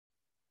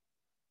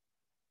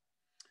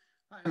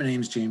Hi, my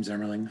name is James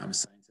Emmerling. I'm a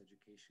science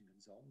education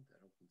consultant at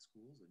Open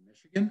Schools in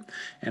Michigan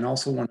and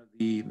also one of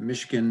the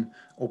Michigan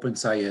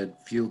OpenSciEd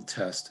Field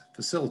Test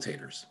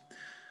facilitators.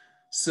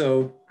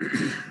 So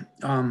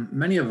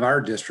many of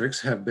our districts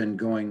have been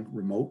going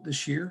remote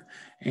this year.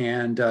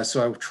 And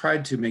so I've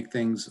tried to make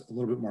things a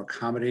little bit more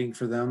accommodating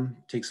for them,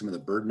 take some of the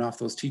burden off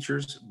those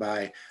teachers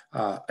by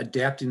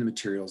adapting the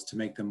materials to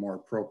make them more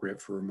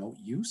appropriate for remote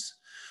use.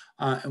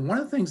 And one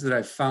of the things that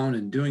I've found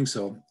in doing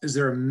so is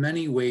there are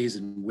many ways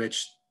in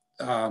which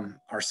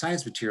our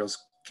science materials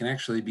can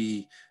actually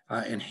be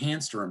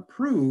enhanced or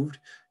improved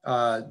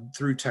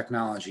through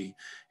technology.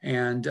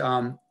 And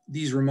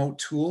these remote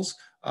tools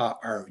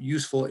are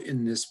useful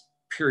in this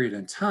period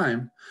in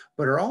time,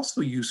 but are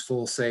also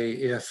useful, say,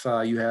 if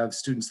you have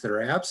students that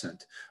are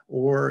absent,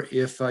 or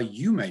if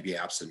you may be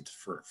absent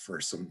for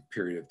some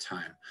period of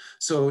time.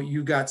 So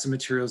you've got some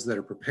materials that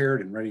are prepared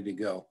and ready to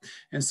go.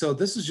 And so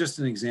this is just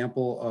an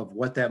example of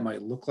what that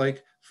might look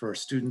like for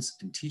students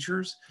and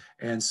teachers.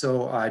 And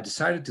so I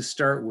decided to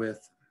start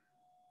with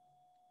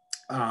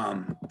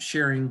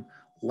sharing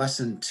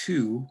lesson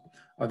 2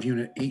 of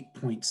unit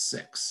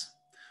 8.6.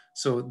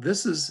 So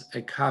this is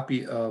a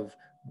copy of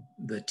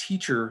the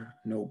teacher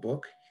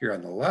notebook here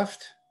on the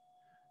left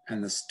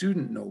and the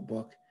student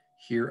notebook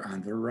here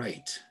on the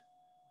right.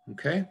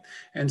 Okay,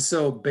 and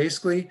so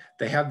basically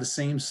they have the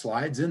same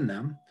slides in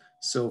them.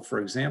 So for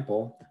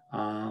example,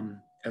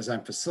 as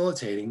I'm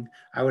facilitating,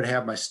 I would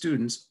have my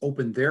students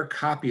open their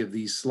copy of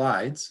these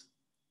slides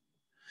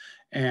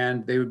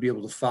and they would be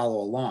able to follow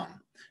along.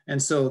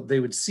 And so they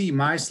would see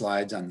my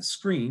slides on the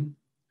screen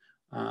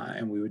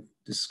and we would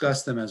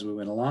discuss them as we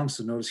went along.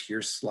 So notice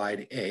here's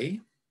slide A.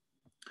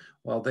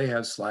 Well, they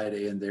have slide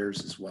A in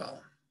theirs as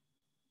well.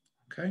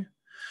 Okay,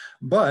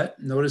 but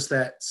notice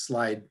that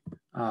slide,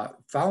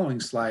 following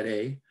slide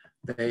A,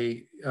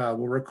 they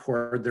will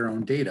record their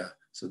own data.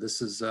 So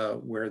this is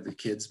where the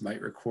kids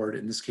might record.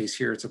 In this case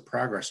here, it's a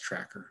progress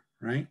tracker,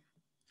 right?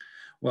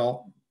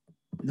 Well,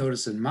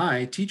 notice in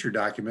my teacher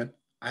document,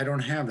 I don't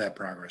have that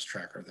progress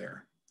tracker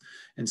there.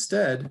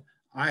 Instead,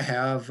 I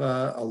have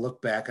a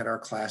look back at our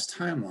class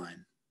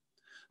timeline.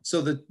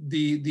 So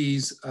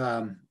these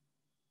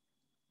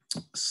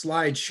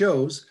slide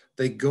shows,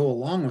 they go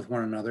along with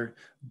one another,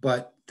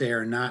 but they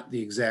are not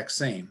the exact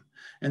same.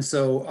 And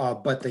so,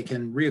 but they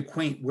can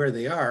reacquaint where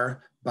they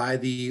are by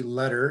the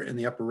letter in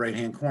the upper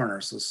right-hand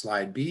corner. So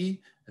slide B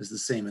is the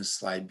same as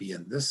slide B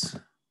in this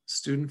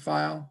student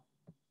file.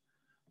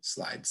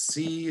 Slide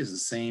C is the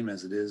same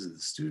as it is in the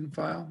student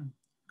file,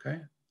 okay?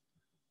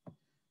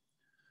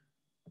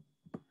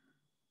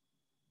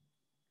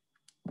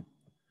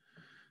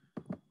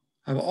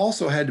 I've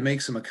also had to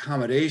make some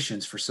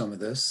accommodations for some of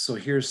this. So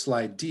here's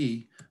slide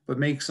D, but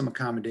make some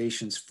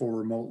accommodations for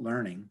remote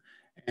learning.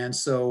 And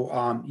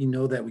so you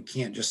know that we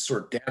can't just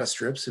sort data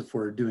strips if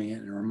we're doing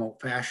it in a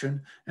remote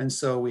fashion. And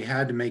so we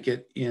had to make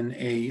it in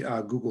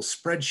a Google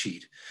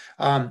spreadsheet.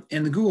 And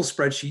the Google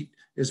spreadsheet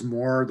is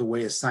more the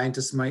way a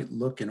scientist might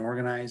look and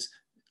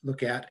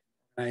look at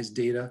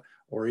data,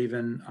 or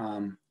even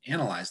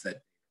analyze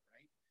that.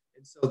 Right?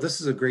 And so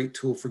this is a great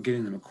tool for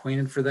getting them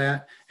acquainted for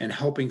that and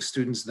helping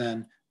students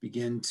then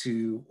begin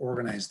to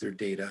organize their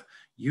data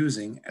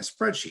using a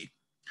spreadsheet.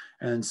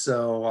 And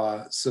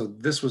so, so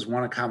this was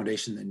one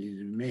accommodation that needed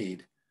to be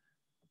made.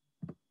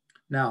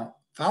 Now,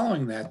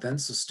 following that then,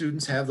 so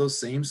students have those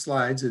same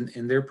slides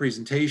in their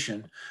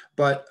presentation,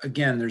 but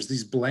again, there's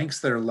these blanks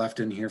that are left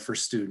in here for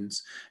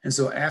students. And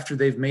so after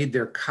they've made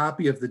their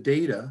copy of the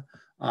data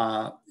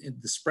in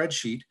the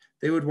spreadsheet,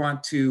 they would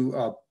want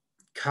to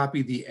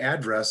copy the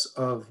address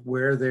of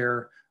where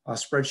their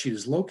spreadsheet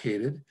is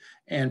located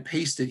and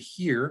paste it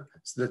here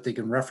so that they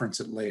can reference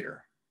it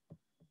later.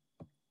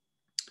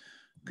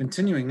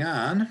 Continuing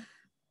on,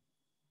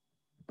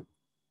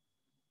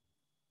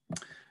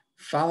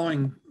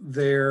 following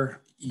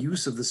their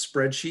use of the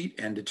spreadsheet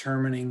and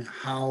determining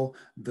how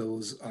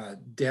those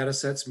data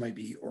sets might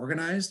be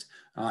organized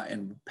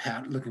and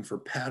looking for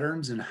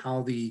patterns and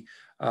how the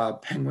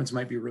penguins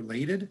might be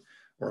related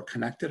or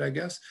connected, I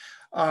guess.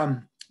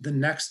 The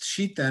next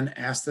sheet then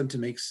asks them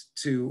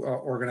to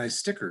organize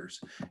stickers.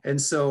 And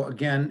so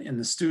again, in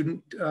the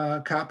student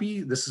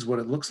copy, this is what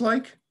it looks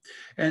like.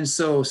 And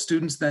so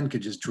students then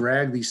could just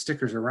drag these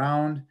stickers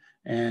around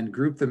and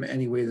group them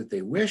any way that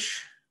they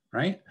wish,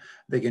 right?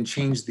 They can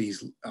change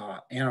these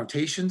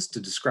annotations to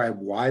describe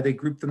why they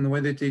grouped them the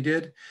way that they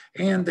did.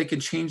 And they can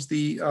change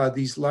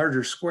these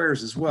larger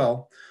squares as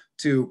well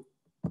to,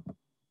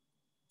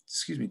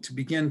 to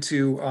begin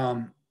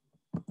to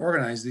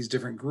organize these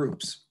different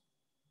groups.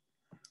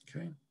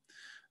 Okay,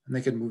 and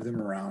they can move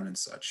them around and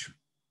such.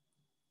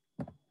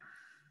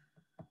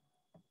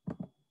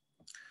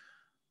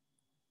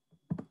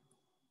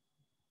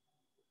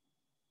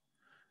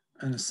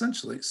 And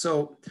essentially,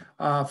 so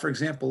for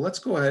example, let's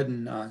go ahead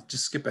and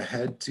just skip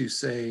ahead to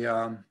say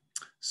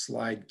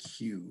slide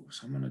Q.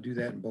 So I'm going to do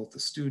that in both the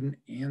student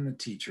and the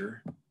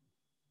teacher.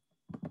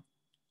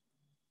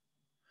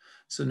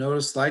 So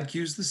notice slide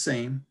Q is the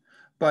same,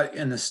 but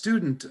in the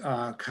student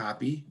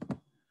copy,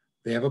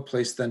 they have a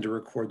place then to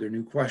record their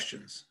new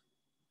questions.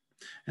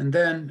 And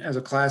then as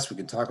a class, we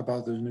can talk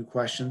about those new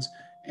questions.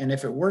 And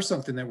if it were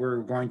something that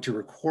we're going to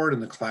record in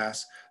the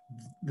class,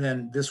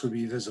 then this would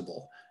be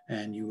visible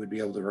and you would be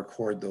able to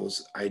record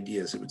those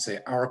ideas. It would say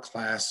our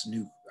class's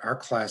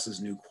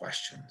new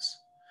questions.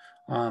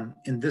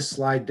 In this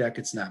slide deck,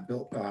 it's not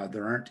built,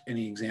 there aren't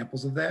any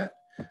examples of that,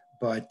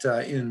 but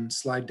in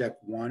slide deck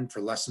 1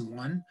 for lesson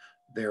 1,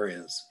 there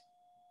is.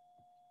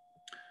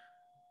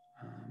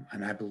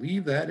 And I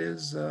believe that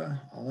is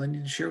all I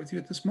need to share with you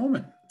at this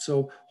moment.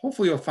 So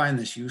hopefully you'll find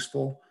this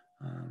useful.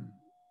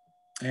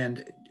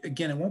 And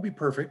again, it won't be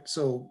perfect.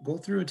 So go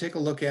through and take a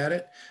look at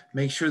it.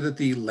 Make sure that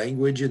the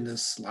language in the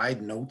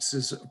slide notes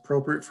is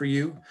appropriate for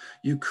you.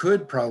 You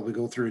could probably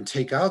go through and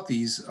take out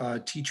these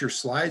teacher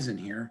slides in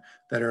here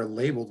that are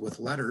labeled with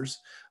letters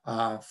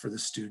for the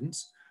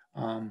students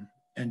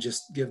and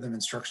just give them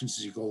instructions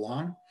as you go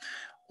along.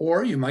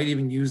 Or you might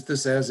even use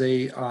this as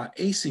a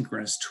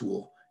asynchronous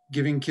tool,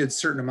 giving kids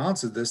certain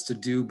amounts of this to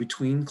do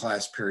between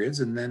class periods.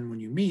 And then when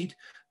you meet,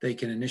 they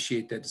can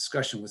initiate that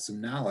discussion with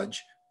some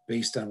knowledge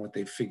based on what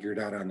they've figured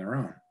out on their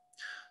own.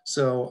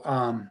 So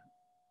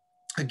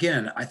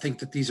again, I think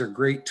that these are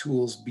great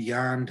tools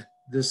beyond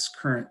this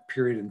current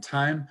period in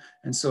time.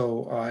 And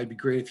so it'd be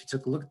great if you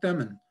took a look at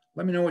them and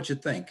let me know what you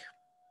think.